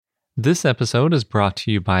This episode is brought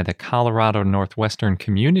to you by the Colorado Northwestern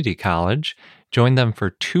Community College. Join them for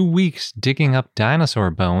 2 weeks digging up dinosaur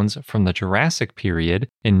bones from the Jurassic period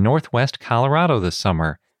in Northwest Colorado this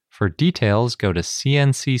summer. For details, go to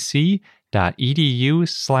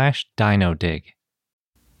cncc.edu/dinodig.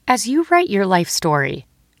 As you write your life story,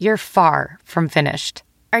 you're far from finished.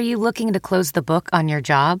 Are you looking to close the book on your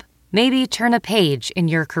job? Maybe turn a page in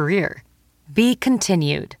your career? Be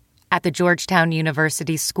continued at the Georgetown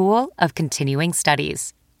University School of Continuing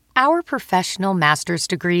Studies. Our professional master's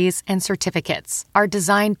degrees and certificates are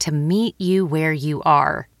designed to meet you where you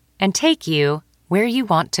are and take you where you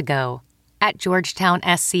want to go. At Georgetown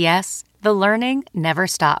SCS, the learning never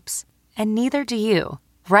stops, and neither do you.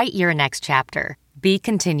 Write your next chapter. Be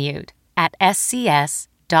continued at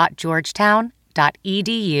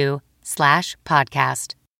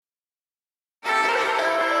scs.georgetown.edu/podcast.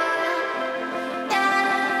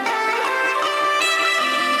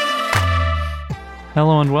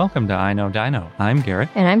 Hello and welcome to I Know Dino. I'm Garrett.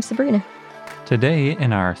 And I'm Sabrina. Today,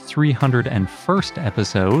 in our 301st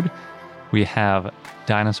episode, we have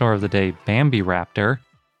Dinosaur of the Day Bambiraptor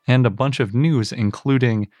and a bunch of news,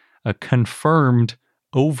 including a confirmed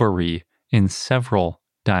ovary in several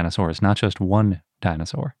dinosaurs, not just one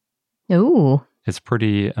dinosaur. Ooh. It's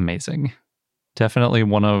pretty amazing. Definitely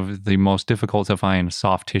one of the most difficult to find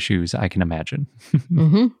soft tissues I can imagine.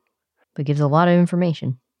 But gives a lot of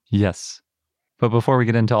information. Yes. But before we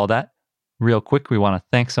get into all that, real quick, we want to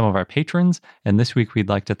thank some of our patrons. And this week, we'd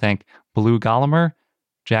like to thank Blue Gossamer,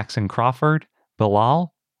 Jackson Crawford,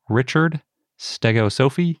 Bilal, Richard, Stego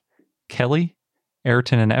Sophie, Kelly,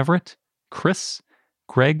 Ayrton and Everett, Chris,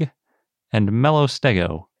 Greg, and Mellow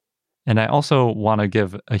Stego. And I also want to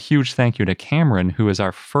give a huge thank you to Cameron, who is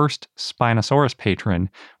our first Spinosaurus patron,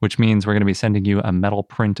 which means we're going to be sending you a metal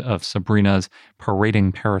print of Sabrina's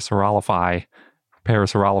parading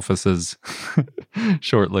Parasaurolophuses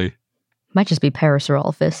shortly. Might just be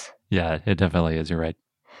Parasaurolophus. Yeah, it definitely is. You're right.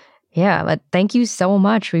 Yeah, but thank you so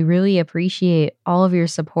much. We really appreciate all of your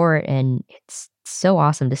support, and it's so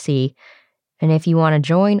awesome to see. And if you want to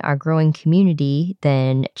join our growing community,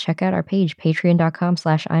 then check out our page,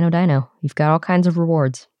 patreon.com/iknowdino. You've got all kinds of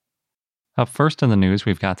rewards. Up first in the news,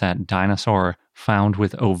 we've got that dinosaur found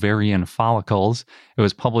with ovarian follicles. It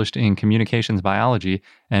was published in Communications Biology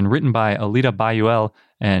and written by Alida Bayuel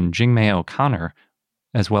and Jingmei O'Connor,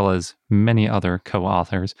 as well as many other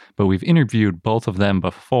co-authors. But we've interviewed both of them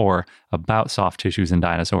before about soft tissues in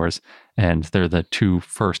dinosaurs, and they're the two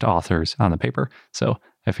first authors on the paper. So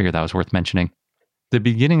I figured that was worth mentioning. The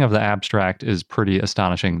beginning of the abstract is pretty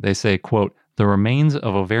astonishing. They say, quote, "The remains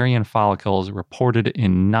of ovarian follicles reported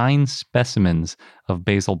in 9 specimens of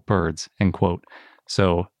basal birds," end quote.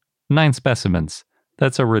 So 9 specimens.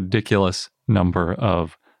 That's a ridiculous number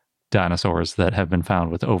of dinosaurs that have been found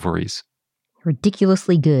with ovaries.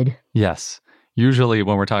 Ridiculously good. Yes. Usually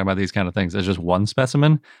when we're talking about these kind of things, it's just one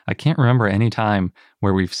specimen. I can't remember any time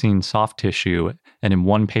where we've seen soft tissue and in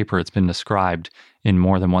one paper it's been described in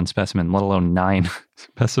more than one specimen, let alone 9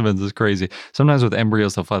 specimens is crazy. Sometimes with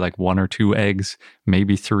embryos, they'll fly like 1 or 2 eggs,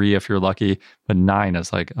 maybe 3 if you're lucky, but 9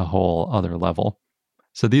 is like a whole other level.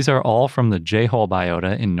 So these are all from the J-hole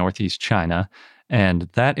biota in northeast China, and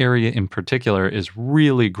that area in particular is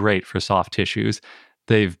really great for soft tissues.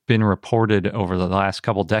 They've been reported over the last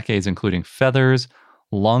couple decades, including feathers,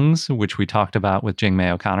 lungs, which we talked about with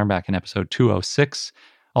Jingmei O'Connor back in episode 206,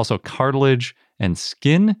 also cartilage and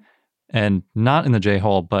skin, and not in the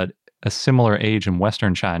J-hole, but a similar age in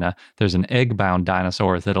Western China. There's an egg-bound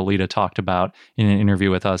dinosaur that Alida talked about in an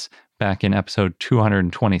interview with us back in episode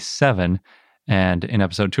 227. And in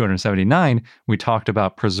episode 279, we talked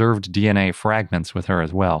about preserved DNA fragments with her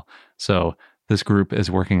as well. So this group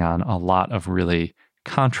is working on a lot of really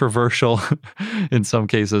controversial, in some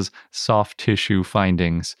cases, soft tissue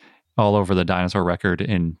findings all over the dinosaur record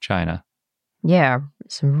in China. Yeah,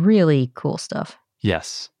 some really cool stuff.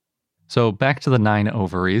 Yes. So back to the 9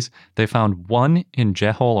 ovaries. They found 1 in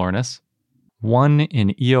J-hole ornis, 1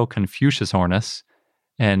 in Eoconfucius ornis,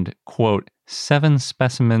 and, quote, 7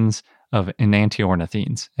 specimens of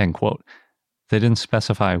enantiornithines, end quote. They didn't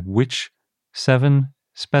specify which 7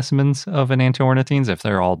 specimens of enantiornithines, if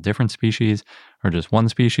they're all different species or just one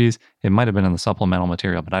species. It might have been in the supplemental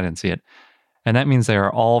material, but I didn't see it. And that means they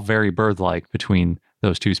are all very bird-like between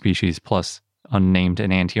those 2 species plus unnamed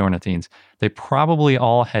enantiornithines. They probably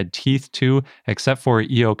all had teeth too, except for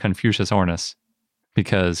Eoconfucius ornis,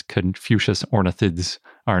 because Confucius ornithids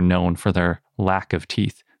are known for their lack of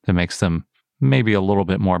teeth that makes them maybe a little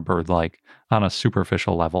bit more bird-like on a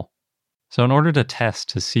superficial level. So in order to test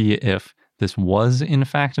to see if this was in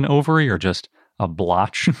fact an ovary or just a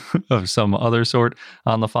blotch of some other sort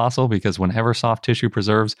on the fossil, because whenever soft tissue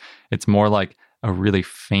preserves, it's more like a really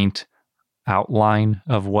faint outline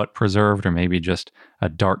of what preserved, or maybe just a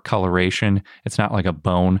dark coloration. It's not like a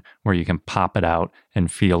bone where you can pop it out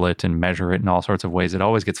and feel it and measure it in all sorts of ways. It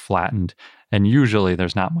always gets flattened, and usually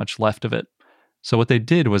there's not much left of it. So what they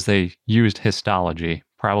did was they used histology,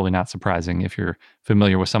 probably not surprising if you're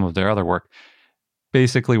familiar with some of their other work.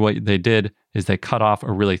 Basically what they did is they cut off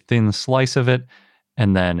a really thin slice of it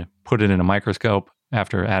and then put it in a microscope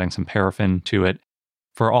after adding some paraffin to it.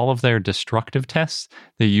 For all of their destructive tests,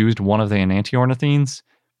 they used one of the enantiornithines.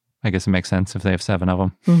 I guess it makes sense if they have 7 of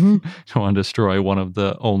them to want to destroy one of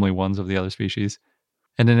the only ones of the other species.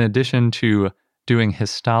 And in addition to doing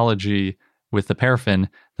histology with the paraffin,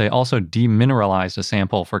 they also demineralized a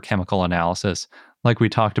sample for chemical analysis. Like we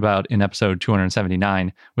talked about in episode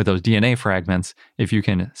 279 with those DNA fragments, if you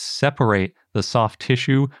can separate the soft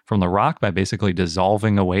tissue from the rock by basically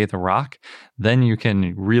dissolving away the rock, then you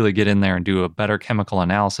can really get in there and do a better chemical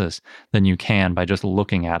analysis than you can by just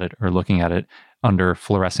looking at it, or looking at it under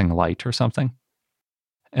fluorescing light or something.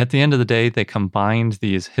 At the end of the day, they combined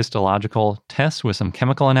these histological tests with some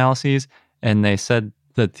chemical analyses, and they said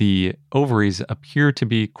that the ovaries appear to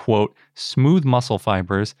be, quote, smooth muscle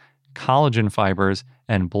fibers, collagen fibers,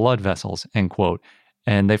 and blood vessels, end quote.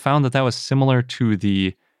 And they found that that was similar to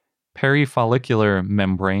the perifollicular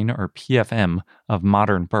membrane, or PFM, of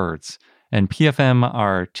modern birds. And PFM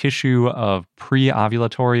are tissue of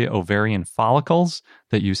pre-ovulatory ovarian follicles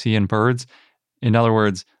that you see in birds. In other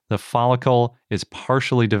words, the follicle is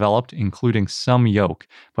partially developed, including some yolk,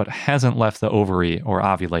 but hasn't left the ovary or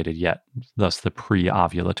ovulated yet, thus the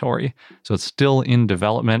pre-ovulatory. So it's still in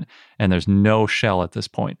development, and there's no shell at this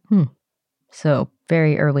point. So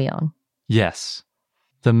very early on. Yes.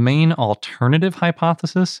 The main alternative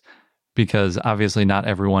hypothesis, because obviously not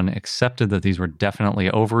everyone accepted that these were definitely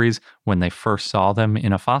ovaries when they first saw them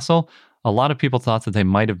in a fossil, a lot of people thought that they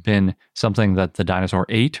might have been something that the dinosaur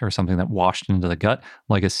ate, or something that washed into the gut,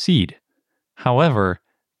 like a seed. However,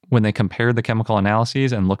 when they compared the chemical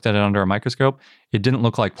analyses and looked at it under a microscope, it didn't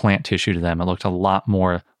look like plant tissue to them. It looked a lot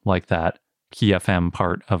more like that PFM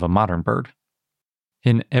part of a modern bird.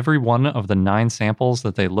 In every one of the 9 samples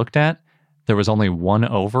that they looked at, there was only 1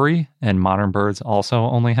 ovary, and modern birds also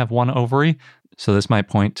only have 1 ovary. So this might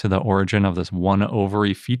point to the origin of this 1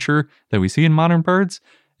 ovary feature that we see in modern birds.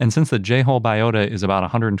 And since the J-hole biota is about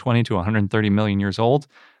 120 to 130 million years old,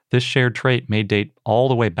 this shared trait may date all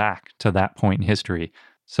the way back to that point in history.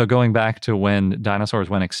 So going back to when dinosaurs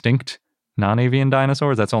went extinct, non-avian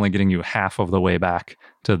dinosaurs, that's only getting you half of the way back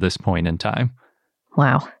to this point in time.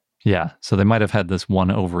 Wow. Yeah, so they might have had this 1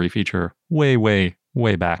 ovary feature way, way,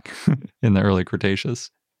 way back in the early Cretaceous.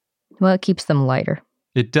 Well, it keeps them lighter.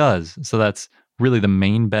 It does. So that's really the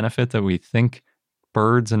main benefit that we think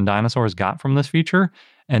birds and dinosaurs got from this feature.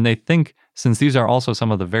 And they think, since these are also some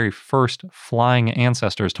of the very first flying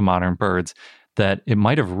ancestors to modern birds, that it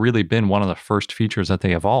might have really been one of the first features that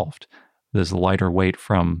they evolved, this lighter weight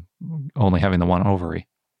from only having the 1 ovary.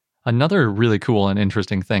 Another really cool and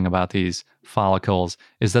interesting thing about these follicles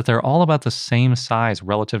is that they're all about the same size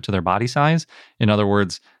relative to their body size. In other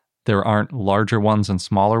words, there aren't larger ones and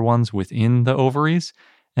smaller ones within the ovaries.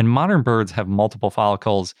 And modern birds have multiple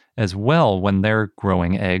follicles as well when they're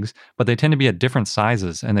growing eggs, but they tend to be at different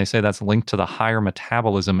sizes, and they say that's linked to the higher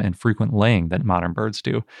metabolism and frequent laying that modern birds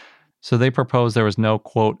do. So they propose there was no,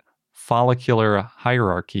 quote, follicular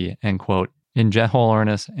hierarchy, end quote, in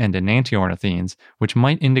Jet-hole-ornis and enantiornithines, which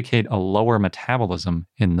might indicate a lower metabolism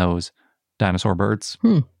in those dinosaur birds.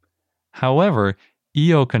 However,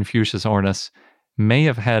 Eo confucius-ornis may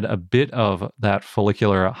have had a bit of that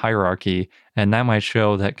follicular hierarchy, and that might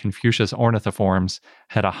show that Confucius ornithiforms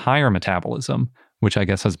had a higher metabolism, which I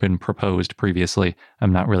guess has been proposed previously.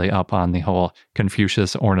 I'm not really up on the whole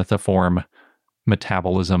Confucius ornithiform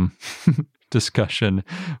metabolism discussion,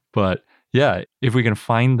 but yeah, if we can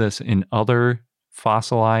find this in other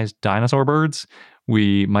fossilized dinosaur birds,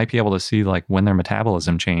 we might be able to see like when their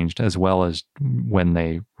metabolism changed, as well as when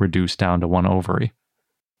they reduced down to 1 ovary.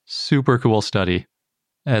 Super cool study,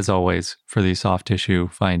 as always, for these soft tissue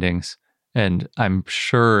findings. And I'm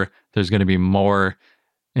sure there's going to be more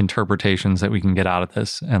interpretations that we can get out of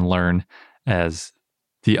this and learn as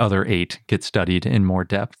the other 8 get studied in more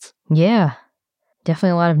depth. Yeah,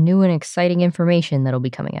 definitely a lot of new and exciting information that'll be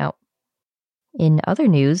coming out. In other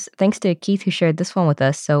news, thanks to Keith who shared this one with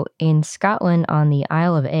us, so in Scotland on the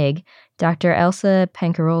Isle of Egg, Dr. Elsa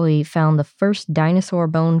Pancaroli found the first dinosaur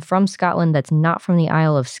bone from Scotland that's not from the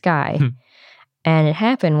Isle of Skye. And it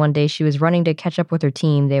happened one day she was running to catch up with her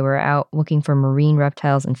team. They were out looking for marine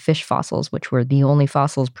reptiles and fish fossils, which were the only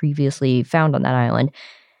fossils previously found on that island.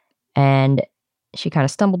 And she kind of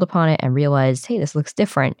stumbled upon it and realized, hey, this looks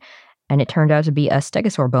different. And it turned out to be a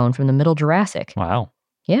stegosaur bone from the Middle Jurassic. Wow.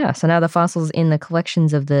 Yeah, so now the fossil's in the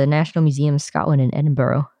collections of the National Museum of Scotland in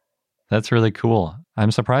Edinburgh. That's really cool.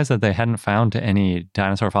 I'm surprised that they hadn't found any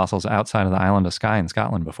dinosaur fossils outside of the island of Skye in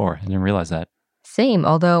Scotland before. I didn't realize that. Same,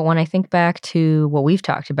 although when I think back to what we've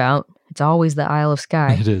talked about, it's always the Isle of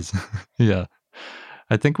Skye. It is. Yeah.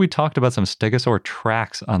 I think we talked about some stegosaur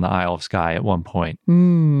tracks on the Isle of Skye at one point,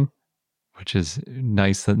 which is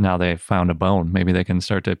nice that now they found a bone. Maybe they can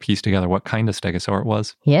start to piece together what kind of stegosaur it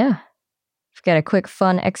was. Yeah. We've got a quick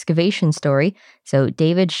fun excavation story. So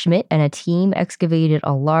David Schmidt and a team excavated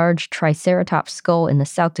a large Triceratops skull in the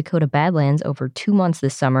South Dakota Badlands over 2 months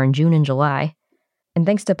this summer in June and July. And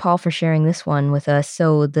thanks to Paul for sharing this one with us.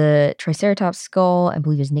 So the Triceratops skull, I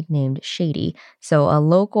believe, is nicknamed Shady. So a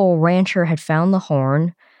local rancher had found the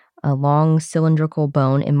horn, a long cylindrical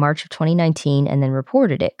bone, in March of 2019 and then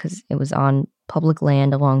reported it because it was on public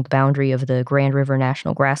land along the boundary of the Grand River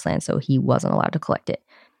National Grassland, so he wasn't allowed to collect it.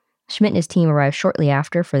 Schmidt and his team arrived shortly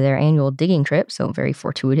after for their annual digging trip, so very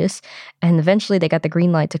fortuitous, and eventually they got the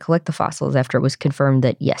green light to collect the fossils after it was confirmed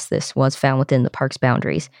that, yes, this was found within the park's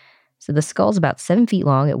boundaries. So the skull's about 7 feet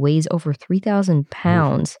long. It weighs over 3,000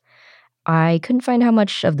 pounds. I couldn't find how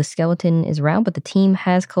much of the skeleton is around, but the team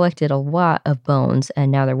has collected a lot of bones, and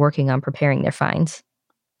now they're working on preparing their finds.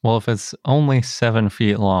 Well, if it's only 7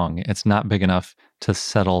 feet long, it's not big enough to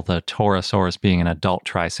settle the Torosaurus being an adult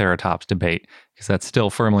Triceratops debate, because that's still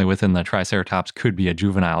firmly within the Triceratops could be a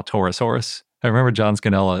juvenile Torosaurus. I remember John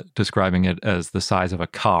Scannella describing it as the size of a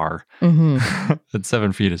car. That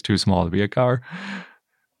 7 feet is too small to be a car.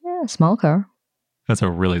 Yeah, small car. That's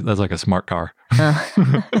like a smart car.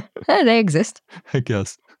 They exist. I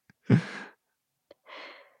guess.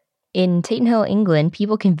 In Taton Hill, England,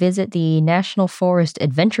 people can visit the National Forest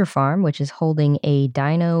Adventure Farm, which is holding a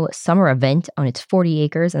dino summer event on its 40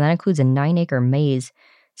 acres, and that includes a 9-acre maze.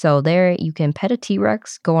 So there you can pet a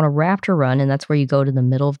T-Rex, go on a raptor run, and that's where you go to the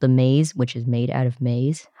middle of the maze, which is made out of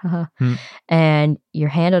maize. And you're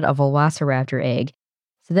handed a velociraptor egg.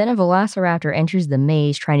 So then a velociraptor enters the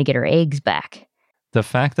maze trying to get her eggs back. The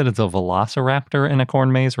fact that it's a velociraptor in a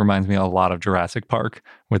corn maze reminds me a lot of Jurassic Park,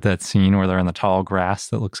 with that scene where they're in the tall grass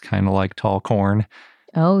that looks kind of like tall corn.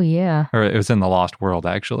 Oh, yeah. Or it was in The Lost World,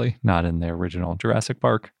 actually, not in the original Jurassic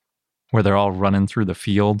Park, where they're all running through the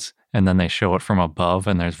fields, and then they show it from above,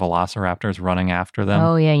 and there's velociraptors running after them.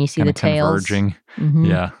 Oh, yeah, and you see the tails. Converging.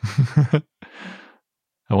 Yeah.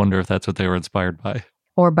 I wonder if that's what they were inspired by.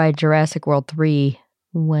 Or by Jurassic World 3,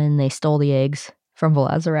 when they stole the eggs from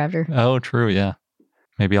Velociraptor. Oh, true, yeah.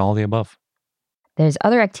 Maybe all of the above. There's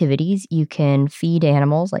other activities. You can feed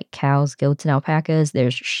animals like cows, goats, and alpacas.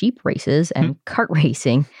 There's sheep races and cart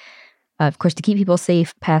racing. Of course, to keep people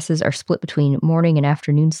safe, passes are split between morning and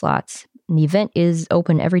afternoon slots. And the event is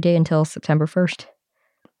open every day until September 1st.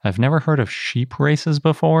 I've never heard of sheep races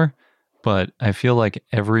before, but I feel like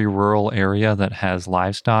every rural area that has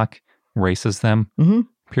livestock races them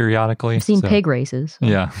periodically. I've seen pig races. So.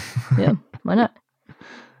 Yeah. Yeah, why not?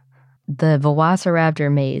 The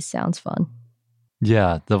Velociraptor maze sounds fun.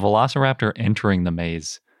 Yeah, the Velociraptor entering the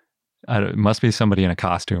maze. It must be somebody in a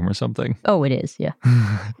costume or something. Oh, it is, yeah.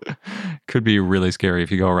 Could be really scary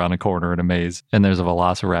if you go around a corner in a maze and there's a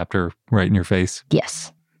Velociraptor right in your face.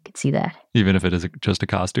 Yes, could see that. Even if it is just a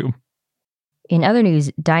costume. In other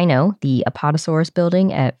news, Dino, the Apatosaurus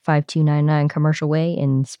building at 5299 Commercial Way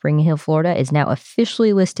in Spring Hill, Florida, is now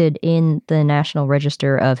officially listed in the National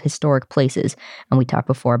Register of Historic Places. And we talked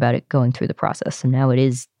before about it going through the process. So now it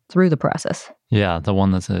is through the process. Yeah, the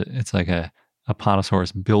one it's like a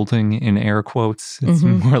Apatosaurus building in air quotes. It's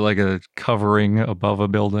more like a covering above a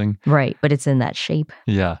building. Right, but it's in that shape.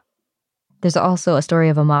 Yeah. There's also a story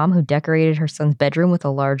of a mom who decorated her son's bedroom with a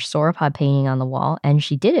large sauropod painting on the wall, and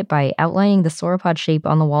she did it by outlining the sauropod shape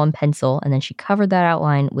on the wall in pencil, and then she covered that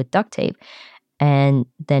outline with duct tape, and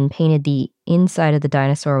then painted the inside of the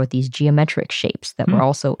dinosaur with these geometric shapes that were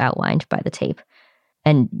also outlined by the tape.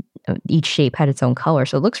 And each shape had its own color,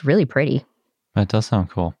 so it looks really pretty. That does sound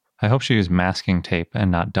cool. I hope she used masking tape and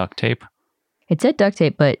not duct tape. It said duct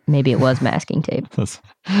tape, but maybe it was masking tape. That's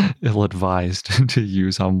ill-advised to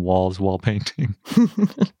use on walls while painting.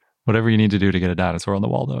 Whatever you need to do to get a dinosaur on the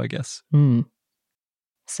wall, though, I guess.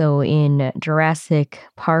 So in Jurassic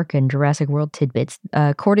Park and Jurassic World tidbits,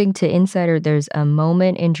 according to Insider, there's a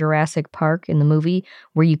moment in Jurassic Park in the movie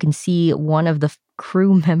where you can see one of the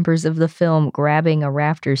crew members of the film grabbing a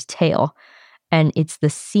raptor's tail. And it's the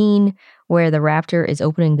scene where the raptor is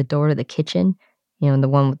opening the door to the kitchen. The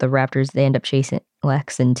one with the raptors, they end up chasing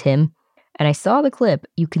Lex and Tim. And I saw the clip.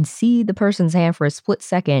 You can see the person's hand for a split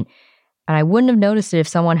second. And I wouldn't have noticed it if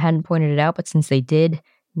someone hadn't pointed it out. But since they did,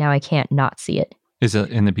 now I can't not see it. Is it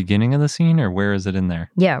in the beginning of the scene or where is it in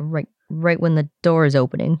there? Yeah, right when the door is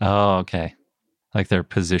opening. Oh, okay. Like they're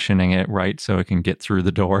positioning it right so it can get through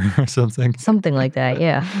the door or something. Something like that,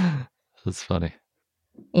 yeah. That's funny.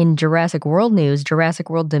 In Jurassic World news, Jurassic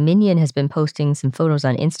World Dominion has been posting some photos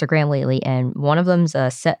on Instagram lately, and one of them's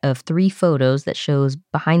a set of 3 photos that shows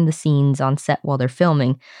behind the scenes on set while they're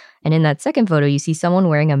filming. And in that second photo, you see someone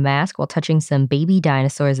wearing a mask while touching some baby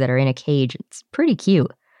dinosaurs that are in a cage. It's pretty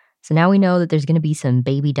cute. So now we know that there's going to be some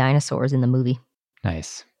baby dinosaurs in the movie.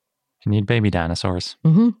 Nice. You need baby dinosaurs.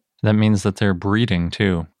 Mm-hmm. That means that they're breeding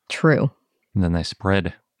too. True. And then they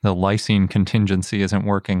spread. The lysine contingency isn't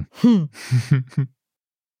working.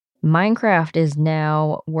 Minecraft is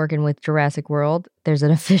now working with Jurassic World. There's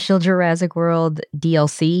an official Jurassic World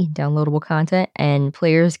DLC, downloadable content, and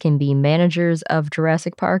players can be managers of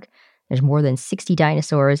Jurassic Park. There's more than 60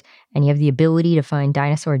 dinosaurs, and you have the ability to find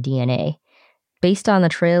dinosaur DNA. Based on the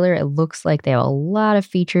trailer, it looks like they have a lot of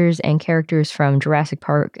features and characters from Jurassic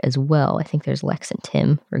Park as well. I think there's Lex and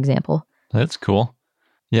Tim, for example. That's cool.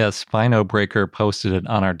 Yeah, Spino Breaker posted it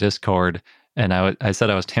on our Discord, and I said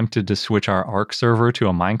I was tempted to switch our Ark server to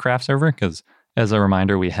a Minecraft server, because as a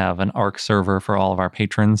reminder, we have an Ark server for all of our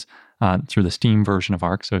patrons through the Steam version of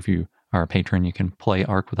Ark. So if you are a patron, you can play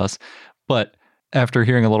Ark with us. But after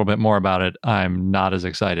hearing a little bit more about it, I'm not as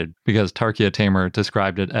excited, because Tarkia Tamer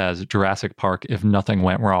described it as Jurassic Park if nothing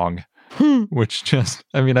went wrong, which just,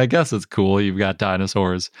 I mean, I guess it's cool. You've got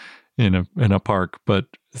dinosaurs in a park, but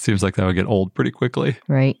it seems like that would get old pretty quickly.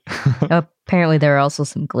 Right. Apparently, there are also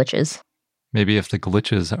some glitches. Maybe if the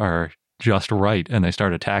glitches are just right and they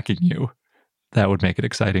start attacking you, that would make it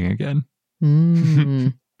exciting again.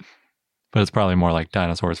 Mm. But it's probably more like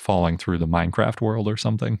dinosaurs falling through the Minecraft world or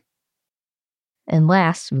something. And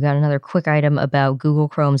last, we've got another quick item about Google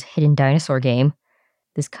Chrome's hidden dinosaur game.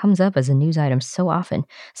 This comes up as a news item so often.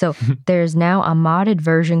 So there's now a modded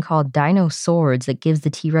version called Dino Swords that gives the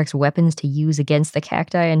T-Rex weapons to use against the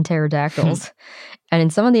cacti and pterodactyls. And in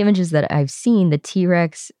some of the images that I've seen, the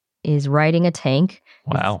T-Rex is riding a tank.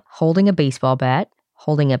 Wow. Holding a baseball bat,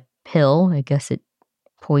 holding a pill. I guess it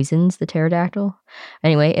poisons the pterodactyl.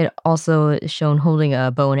 Anyway, it also is shown holding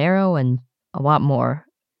a bow and arrow and a lot more.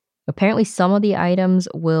 Apparently, some of the items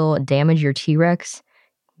will damage your T-Rex.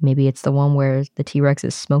 Maybe it's the one where the T-Rex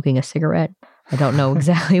is smoking a cigarette. I don't know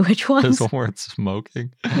exactly which ones. This one where it's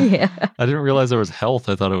smoking? Yeah. I didn't realize there was health.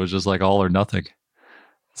 I thought it was just like all or nothing.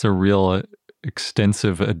 It's a real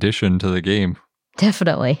extensive addition to the game.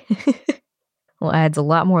 Definitely. Well, it adds a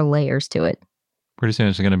lot more layers to it. Pretty soon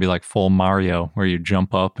it's going to be like full Mario, where you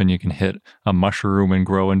jump up and you can hit a mushroom and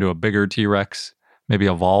grow into a bigger T-Rex. Maybe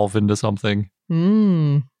evolve into something.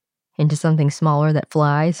 Into something smaller that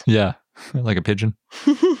flies. Yeah, like a pigeon.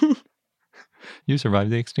 You survived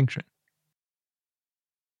the extinction.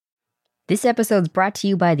 This episode's brought to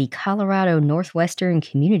you by the Colorado Northwestern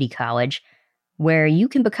Community College, where you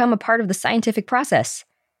can become a part of the scientific process.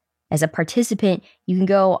 As a participant, you can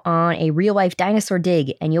go on a real-life dinosaur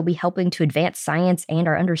dig, and you'll be helping to advance science and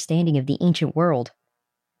our understanding of the ancient world.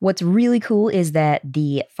 What's really cool is that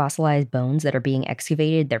the fossilized bones that are being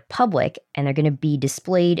excavated, they're public, and they're going to be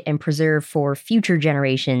displayed and preserved for future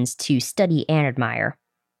generations to study and admire.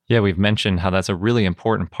 Yeah, we've mentioned how that's a really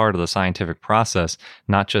important part of the scientific process,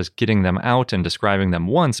 not just getting them out and describing them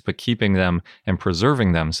once, but keeping them and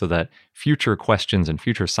preserving them so that future questions and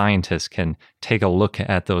future scientists can take a look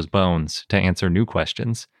at those bones to answer new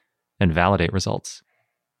questions and validate results.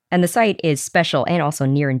 And the site is special and also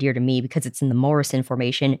near and dear to me because it's in the Morrison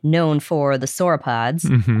Formation, known for the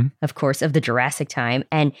sauropods, of course, of the Jurassic time.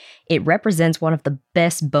 And it represents one of the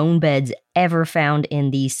best bone beds ever found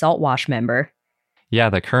in the Saltwash member. Yeah,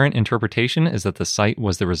 the current interpretation is that the site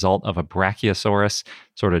was the result of a Brachiosaurus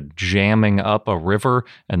sort of jamming up a river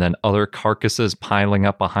and then other carcasses piling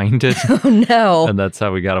up behind it. Oh, no. And that's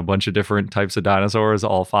how we got a bunch of different types of dinosaurs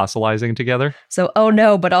all fossilizing together. So, oh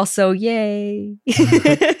no, but also, yay.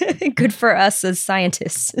 Good for us as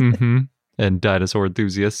scientists. And dinosaur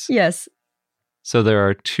enthusiasts. Yes. So there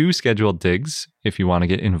are 2 scheduled digs if you want to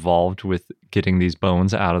get involved with getting these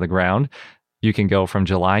bones out of the ground. You can go from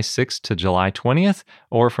July 6th to July 20th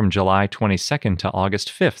or from July 22nd to August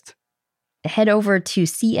 5th. Head over to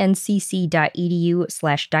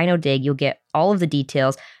cncc.edu/dinodig. You'll get all of the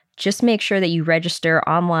details. Just make sure that you register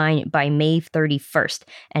online by May 31st.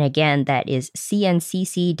 And again, that is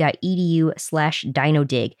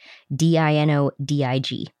cncc.edu/dinodig,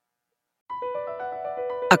 DINODIG.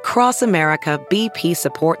 Across America, BP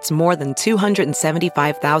supports more than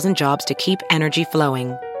 275,000 jobs to keep energy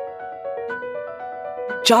flowing.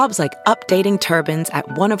 Jobs like updating turbines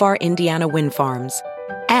at one of our Indiana wind farms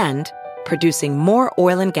and producing more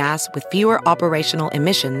oil and gas with fewer operational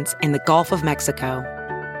emissions in the Gulf of Mexico.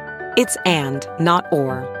 It's and, not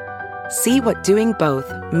or. See what doing both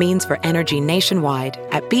means for energy nationwide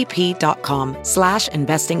at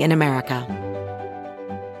bp.com/investing in America.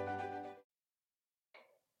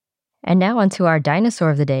 And now onto our dinosaur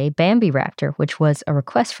of the day, Bambiraptor, which was a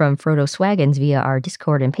request from Frodo Swaggins via our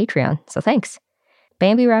Discord and Patreon, so thanks.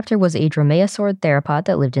 Bambiraptor was a dromaeosaurid theropod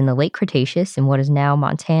that lived in the late Cretaceous in what is now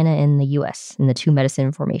Montana in the US, in the Two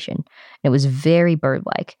Medicine Formation. It was very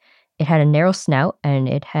bird-like. It had a narrow snout, and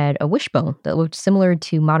it had a wishbone that looked similar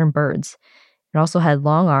to modern birds. It also had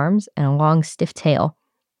long arms and a long, stiff tail.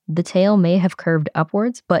 The tail may have curved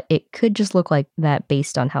upwards, but it could just look like that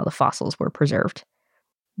based on how the fossils were preserved.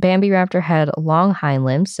 Bambiraptor had long hind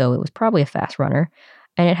limbs, so it was probably a fast runner,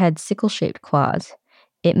 and it had sickle-shaped claws.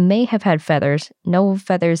 It may have had feathers. No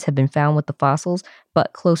feathers have been found with the fossils,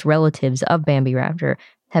 but close relatives of Bambiraptor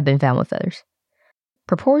have been found with feathers.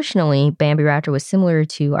 Proportionally, Bambiraptor was similar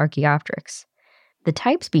to Archaeopteryx. The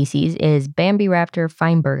type species is Bambiraptor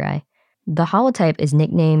feinbergi. The holotype is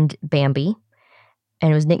nicknamed Bambi,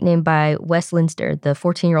 and it was nicknamed by Wes Linster, the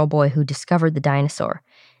 14-year-old boy who discovered the dinosaur.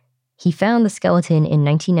 He found the skeleton in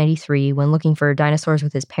 1993 when looking for dinosaurs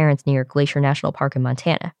with his parents near Glacier National Park in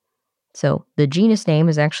Montana. So the genus name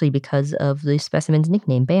is actually because of the specimen's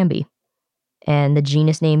nickname, Bambi. And the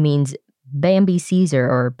genus name means Bambi Caesar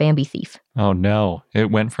or Bambi thief. Oh no, it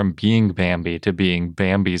went from being Bambi to being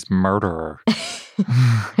Bambi's murderer.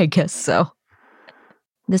 I guess so.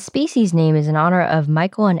 The species name is in honor of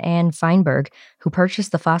Michael and Anne Feinberg, who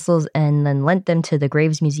purchased the fossils and then lent them to the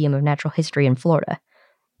Graves Museum of Natural History in Florida.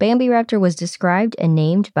 Bambiraptor was described and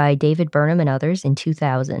named by David Burnham and others in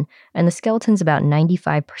 2000, and the skeleton's about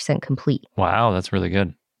 95% complete. Wow, that's really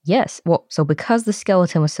good. Yes, well, so because the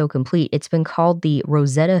skeleton was so complete, it's been called the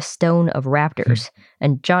Rosetta Stone of Raptors,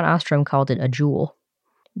 and John Ostrom called it a jewel.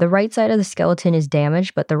 The right side of the skeleton is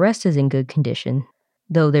damaged, but the rest is in good condition,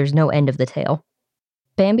 though there's no end of the tail.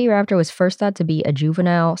 Bambiraptor was first thought to be a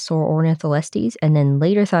juvenile Saurornitholestes, and then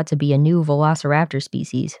later thought to be a new velociraptor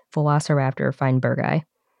species, Velociraptor feinbergi.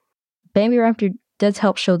 Bambiraptor does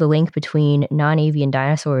help show the link between non-avian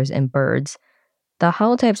dinosaurs and birds. The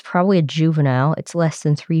holotype's probably a juvenile. It's less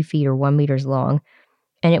than 3 feet or 1 meter long,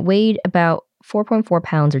 and it weighed about 4.4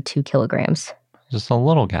 pounds or 2 kilograms. Just a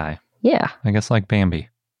little guy. Yeah. I guess like Bambi.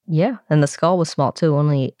 Yeah, and the skull was small too,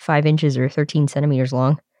 only 5 inches or 13 centimeters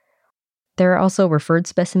long. There are also referred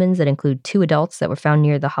specimens that include 2 adults that were found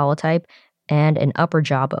near the holotype and an upper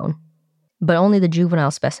jawbone. But only the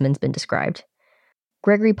juvenile specimen's been described.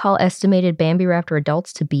 Gregory Paul estimated Bambiraptor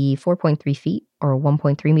adults to be 4.3 feet or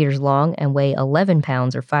 1.3 meters long and weigh 11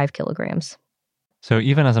 pounds or 5 kilograms. So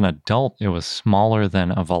even as an adult, it was smaller than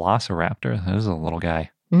a velociraptor. That is a little guy.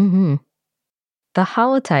 Mm-hmm. The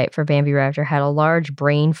holotype for Bambiraptor had a large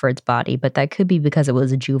brain for its body, but that could be because it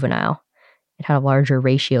was a juvenile. It had a larger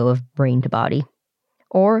ratio of brain to body.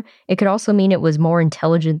 Or it could also mean it was more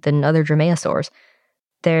intelligent than other dromaeosaurs.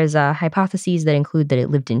 There's hypotheses that include that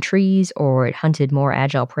it lived in trees or it hunted more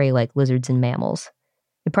agile prey like lizards and mammals.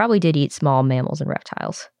 It probably did eat small mammals and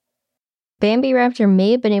reptiles. Bambiraptor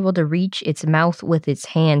may have been able to reach its mouth with its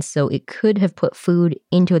hands, so it could have put food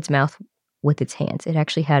into its mouth with its hands. It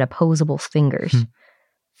actually had opposable fingers.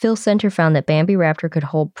 Phil Center found that Bambiraptor could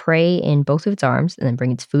hold prey in both of its arms and then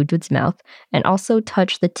bring its food to its mouth, and also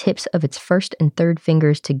touch the tips of its first and third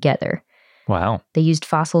fingers together. Wow. They used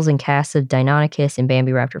fossils and casts of Deinonychus and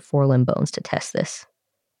Bambiraptor forelimb bones to test this.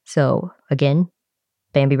 So, again,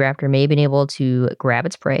 Bambiraptor may have been able to grab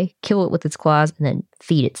its prey, kill it with its claws, and then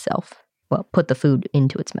feed itself. Well, put the food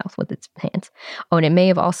into its mouth with its hands. Oh, and it may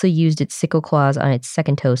have also used its sickle claws on its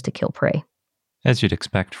second toes to kill prey. As you'd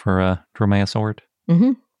expect for a dromaeosaurid.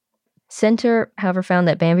 Mm-hmm. Center, however, found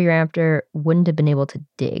that Bambiraptor wouldn't have been able to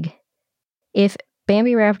dig. If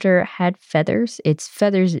Bambiraptor had feathers, its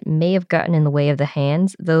feathers may have gotten in the way of the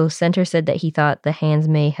hands, though Center said that he thought the hands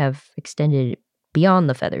may have extended beyond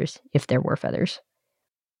the feathers, if there were feathers.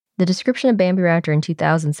 The description of Bambiraptor in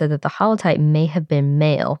 2000 said that the holotype may have been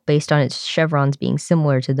male, based on its chevrons being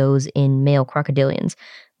similar to those in male crocodilians,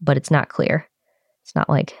 but it's not clear. It's not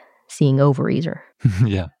like seeing ovaries or...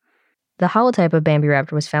 Yeah. The holotype of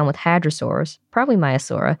Bambiraptor was found with hadrosaurs, probably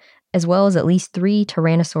Maiasaura, as well as at least 3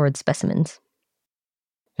 tyrannosaurid specimens.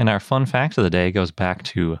 And our fun fact of the day goes back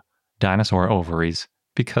to dinosaur ovaries,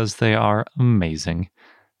 because they are amazing.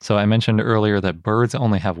 So I mentioned earlier that birds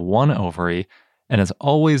only have 1 ovary, and it's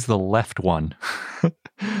always the left one.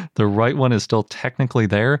 The right one is still technically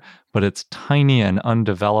there, but it's tiny and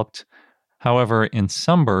undeveloped. However, in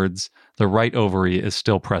some birds, the right ovary is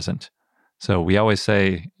still present. So we always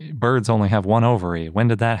say birds only have one ovary. When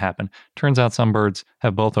did that happen? Turns out some birds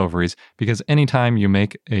have both ovaries, because anytime you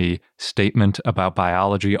make a statement about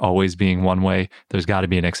biology always being one way, there's got to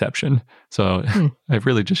be an exception. So I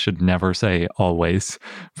really just should never say always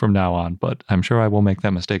from now on, but I'm sure I will make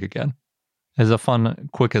that mistake again. As a fun,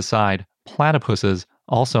 quick aside, platypuses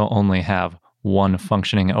also only have one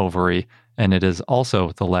functioning ovary, and it is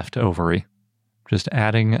also the left ovary. Just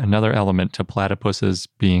adding another element to platypuses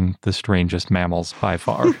being the strangest mammals by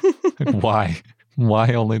far. Why?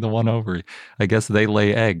 Why only the one ovary? I guess they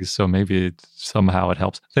lay eggs, so maybe somehow it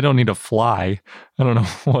helps. They don't need to fly. I don't know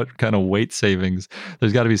what kind of weight savings.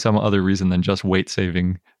 There's got to be some other reason than just weight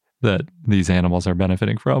saving that these animals are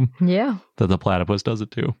benefiting from. Yeah. That the platypus does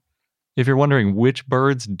it too. If you're wondering which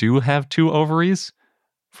birds do have two ovaries,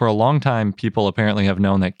 for a long time, people apparently have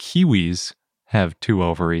known that kiwis have two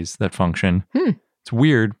ovaries that function. It's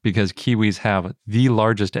weird because kiwis have the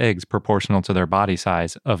largest eggs proportional to their body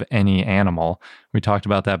size of any animal. We talked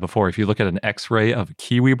about that before. If you look at an x-ray of a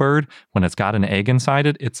kiwi bird, when it's got an egg inside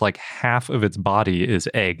it, it's like half of its body is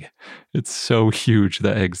egg. It's so huge,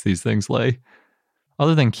 the eggs these things lay.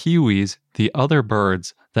 Other than kiwis, the other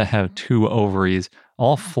birds that have two ovaries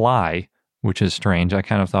all fly, which is strange. I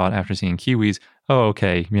kind of thought after seeing kiwis, oh,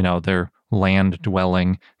 okay, they're land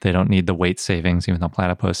dwelling. They don't need the weight savings, even though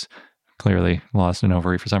platypus clearly lost an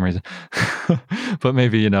ovary for some reason. But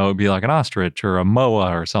maybe, it'd be like an ostrich or a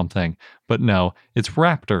moa or something. But no, it's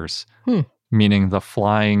raptors, meaning the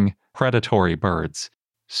flying predatory birds.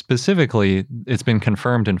 Specifically, it's been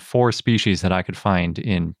confirmed in 4 species that I could find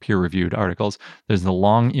in peer-reviewed articles. There's the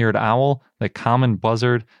long-eared owl, the common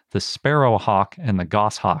buzzard, the sparrowhawk, and the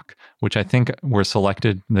goshawk, which I think were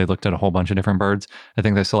selected. They looked at a whole bunch of different birds. I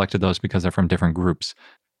think they selected those because they're from different groups.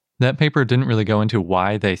 That paper didn't really go into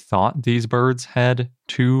why they thought these birds had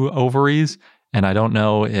 2 ovaries, and I don't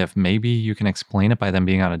know if maybe you can explain it by them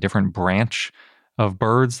being on a different branch of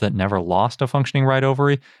birds that never lost a functioning right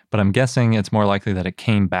ovary, but I'm guessing it's more likely that it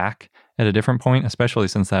came back at a different point, especially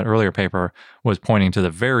since that earlier paper was pointing to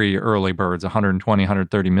the very early birds 120,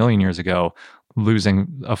 130 million years ago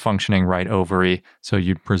losing a functioning right ovary. So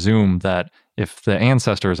you'd presume that if the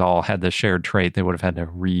ancestors all had this shared trait, they would have had to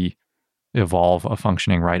re-evolve a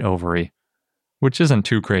functioning right ovary, which isn't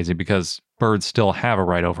too crazy because birds still have a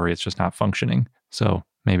right ovary, it's just not functioning. So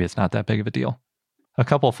maybe it's not that big of a deal. A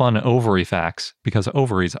couple fun ovary facts, because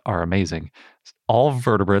ovaries are amazing. All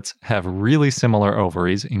vertebrates have really similar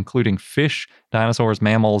ovaries, including fish, dinosaurs,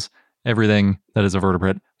 mammals, everything that is a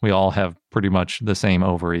vertebrate. We all have pretty much the same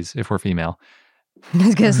ovaries if we're female. I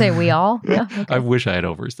was going to say we all? Yeah. Okay. I wish I had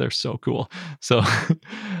ovaries. They're so cool. So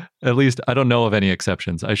at least I don't know of any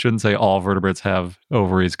exceptions. I shouldn't say all vertebrates have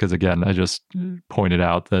ovaries because, again, I just pointed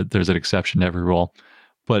out that there's an exception to every rule.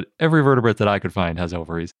 But every vertebrate that I could find has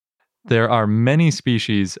ovaries. There are many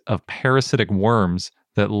species of parasitic worms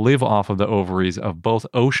that live off of the ovaries of both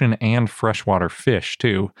ocean and freshwater fish,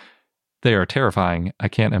 too. They are terrifying. I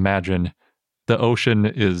can't imagine. The ocean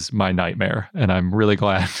is my nightmare, and I'm really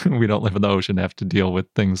glad we don't live in the ocean and have to deal with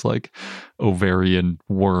things like ovarian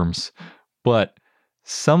worms. But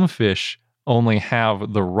some fish only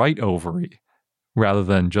have the right ovary rather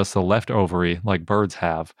than just the left ovary like birds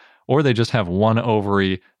have, or they just have one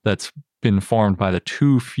ovary that's been formed by the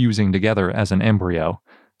 2 fusing together as an embryo.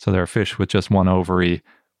 So there are fish with just one ovary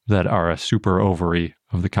that are a super ovary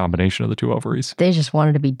of the combination of the 2 ovaries. They just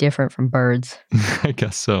wanted to be different from birds. I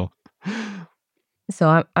guess so.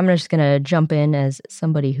 So I'm just going to jump in as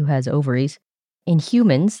somebody who has ovaries. In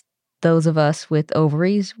humans, those of us with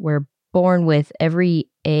ovaries, we're born with every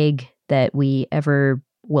egg that we ever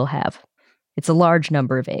will have. It's a large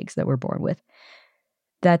number of eggs that we're born with.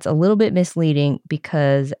 That's a little bit misleading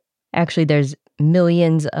because actually there's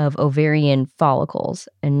millions of ovarian follicles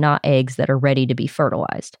and not eggs that are ready to be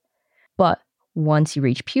fertilized. But once you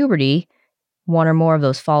reach puberty, one or more of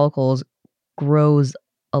those follicles grows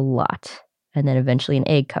a lot. And then eventually an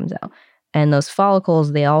egg comes out. And those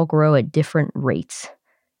follicles, they all grow at different rates.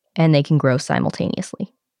 And they can grow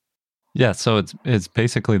simultaneously. Yeah, so it's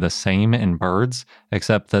basically the same in birds,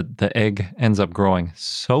 except that the egg ends up growing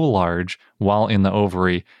so large while in the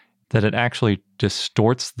ovary that it actually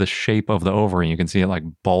distorts the shape of the ovary. You can see it like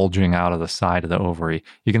bulging out of the side of the ovary.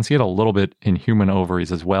 You can see it a little bit in human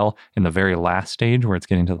ovaries as well in the very last stage where it's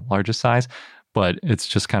getting to the largest size, but it's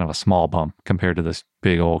just kind of a small bump compared to this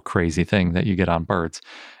big old crazy thing that you get on birds.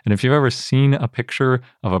 And if you've ever seen a picture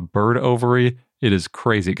of a bird ovary, it is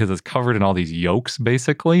crazy because it's covered in all these yolks,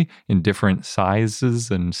 basically, in different sizes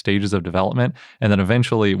and stages of development. And then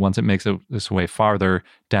eventually, once it makes its way farther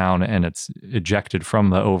down and it's ejected from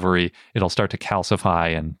the ovary, it'll start to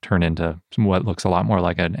calcify and turn into what looks a lot more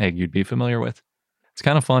like an egg you'd be familiar with. It's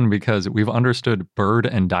kind of fun because we've understood bird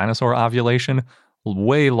and dinosaur ovulation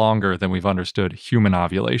way longer than we've understood human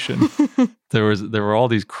ovulation. There were all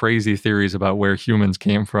these crazy theories about where humans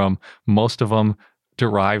came from. Most of them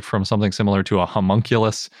derived from something similar to a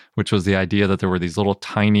homunculus, which was the idea that there were these little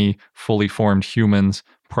tiny, fully formed humans,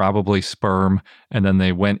 probably sperm, and then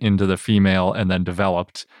they went into the female and then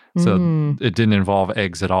developed. So it didn't involve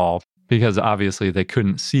eggs at all, because obviously they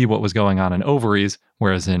couldn't see what was going on in ovaries,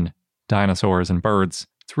 whereas in dinosaurs and birds,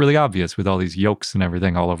 it's really obvious with all these yolks and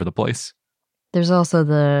everything all over the place. There's also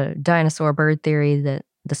the dinosaur bird theory that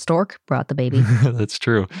the stork brought the baby. That's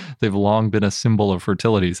true. They've long been a symbol of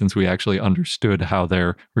fertility since we actually understood how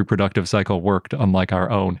their reproductive cycle worked, unlike our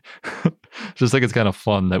own. Just think it's kind of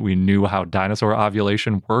fun that we knew how dinosaur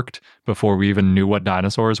ovulation worked before we even knew what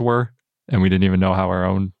dinosaurs were, and we didn't even know how our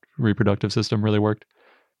own reproductive system really worked.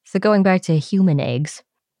 So going back to human eggs,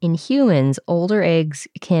 in humans, older eggs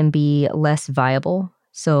can be less viable.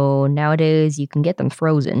 So nowadays you can get them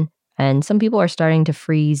frozen. And some people are starting to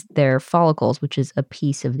freeze their follicles, which is a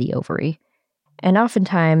piece of the ovary. And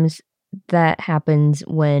oftentimes that happens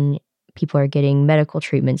when people are getting medical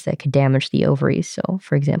treatments that could damage the ovaries. So,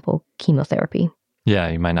 for example, chemotherapy. Yeah,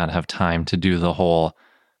 you might not have time to do the whole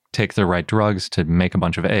take the right drugs to make a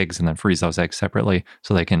bunch of eggs and then freeze those eggs separately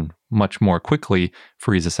so they can much more quickly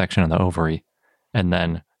freeze a section of the ovary. And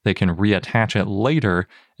then they can reattach it later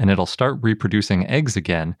and it'll start reproducing eggs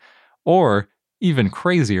again. Or even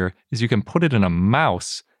crazier is you can put it in a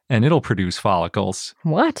mouse and it'll produce follicles.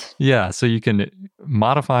 What? Yeah, so you can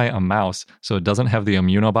modify a mouse so it doesn't have the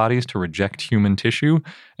immunobodies to reject human tissue,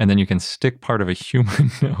 and then you can stick part of a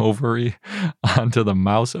human ovary onto the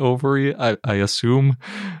mouse ovary, I assume,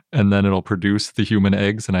 and then it'll produce the human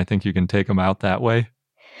eggs, and I think you can take them out that way.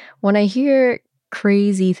 When I hear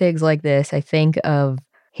crazy things like this, I think of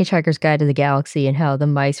Hitchhiker's Guide to the Galaxy and how the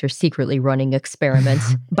mice are secretly running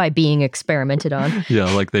experiments by being experimented on. Yeah,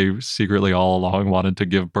 like they secretly all along wanted to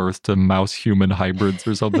give birth to mouse-human hybrids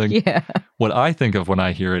or something. Yeah. What I think of when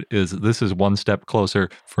I hear it is this is one step closer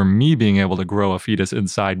for me being able to grow a fetus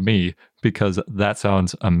inside me, because that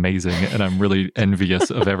sounds amazing and I'm really envious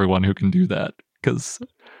of everyone who can do that, because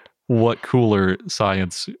what cooler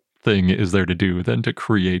science thing is there to do than to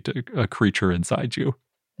create a creature inside you?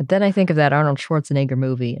 But then I think of that Arnold Schwarzenegger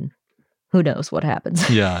movie, and who knows what happens.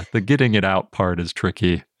 Yeah, the getting it out part is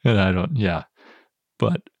tricky, and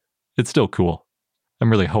but it's still cool. I'm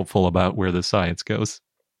really hopeful about where the science goes.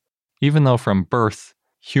 Even though from birth,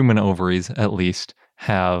 human ovaries, at least,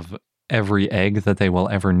 have every egg that they will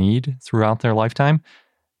ever need throughout their lifetime,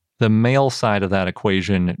 the male side of that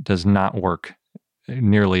equation does not work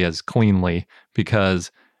nearly as cleanly, because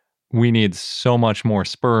we need so much more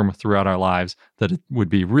sperm throughout our lives that it would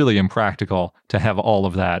be really impractical to have all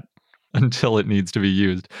of that until it needs to be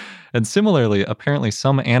used. And similarly, apparently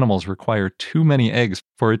some animals require too many eggs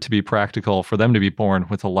for it to be practical for them to be born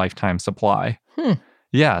with a lifetime supply.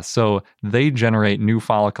 Yeah, so they generate new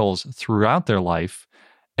follicles throughout their life.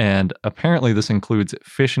 And apparently this includes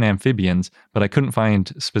fish and amphibians, but I couldn't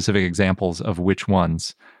find specific examples of which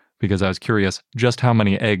ones, because I was curious just how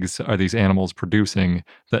many eggs are these animals producing,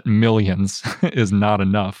 that millions is not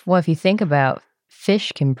enough. Well, if you think about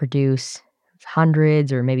fish can produce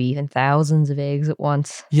hundreds or maybe even thousands of eggs at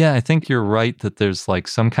once. Yeah, I think you're right that there's like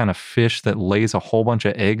some kind of fish that lays a whole bunch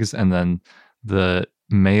of eggs and then the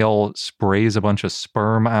male sprays a bunch of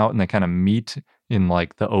sperm out and they kind of meet in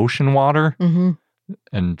like the ocean water. Mm-hmm.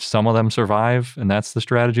 And some of them survive, and that's the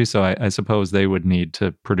strategy. So I suppose they would need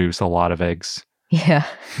to produce a lot of eggs. Yeah.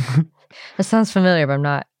 That sounds familiar, but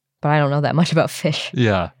I don't know that much about fish.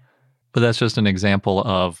 Yeah. But that's just an example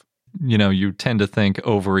of, you tend to think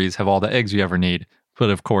ovaries have all the eggs you ever need. But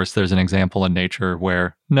of course, there's an example in nature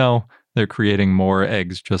where, no, they're creating more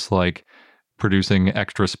eggs, just like producing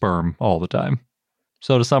extra sperm all the time.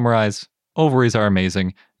 So to summarize, ovaries are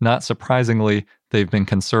amazing. Not surprisingly, they've been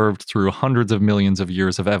conserved through hundreds of millions of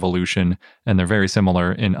years of evolution, and they're very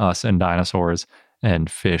similar in us and dinosaurs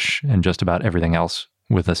and fish and just about everything else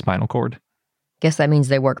with a spinal cord. Guess that means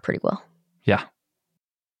they work pretty well. Yeah.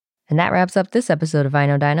 And that wraps up this episode of I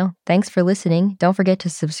Know Dino. Thanks for listening. Don't forget to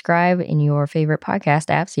subscribe in your favorite podcast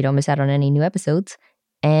app so you don't miss out on any new episodes.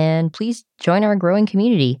 And please join our growing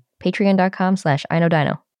community,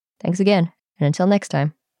 patreon.com/IKnowDino. Thanks again, and until next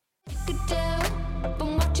time.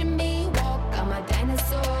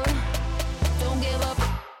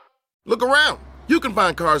 Look around. You can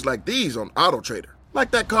find cars like these on AutoTrader,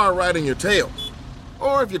 like that car riding your tail.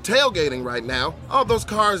 Or if you're tailgating right now, all those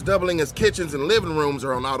cars doubling as kitchens and living rooms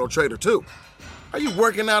are on AutoTrader too. Are you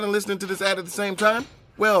working out and listening to this ad at the same time?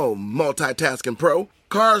 Well, multitasking pro,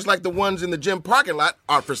 cars like the ones in the gym parking lot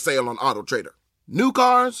are for sale on AutoTrader. New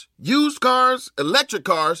cars, used cars, electric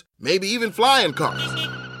cars, maybe even flying cars.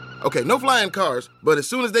 Okay, no flying cars, but as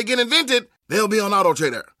soon as they get invented, they'll be on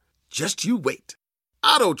AutoTrader. Just you wait.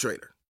 AutoTrader.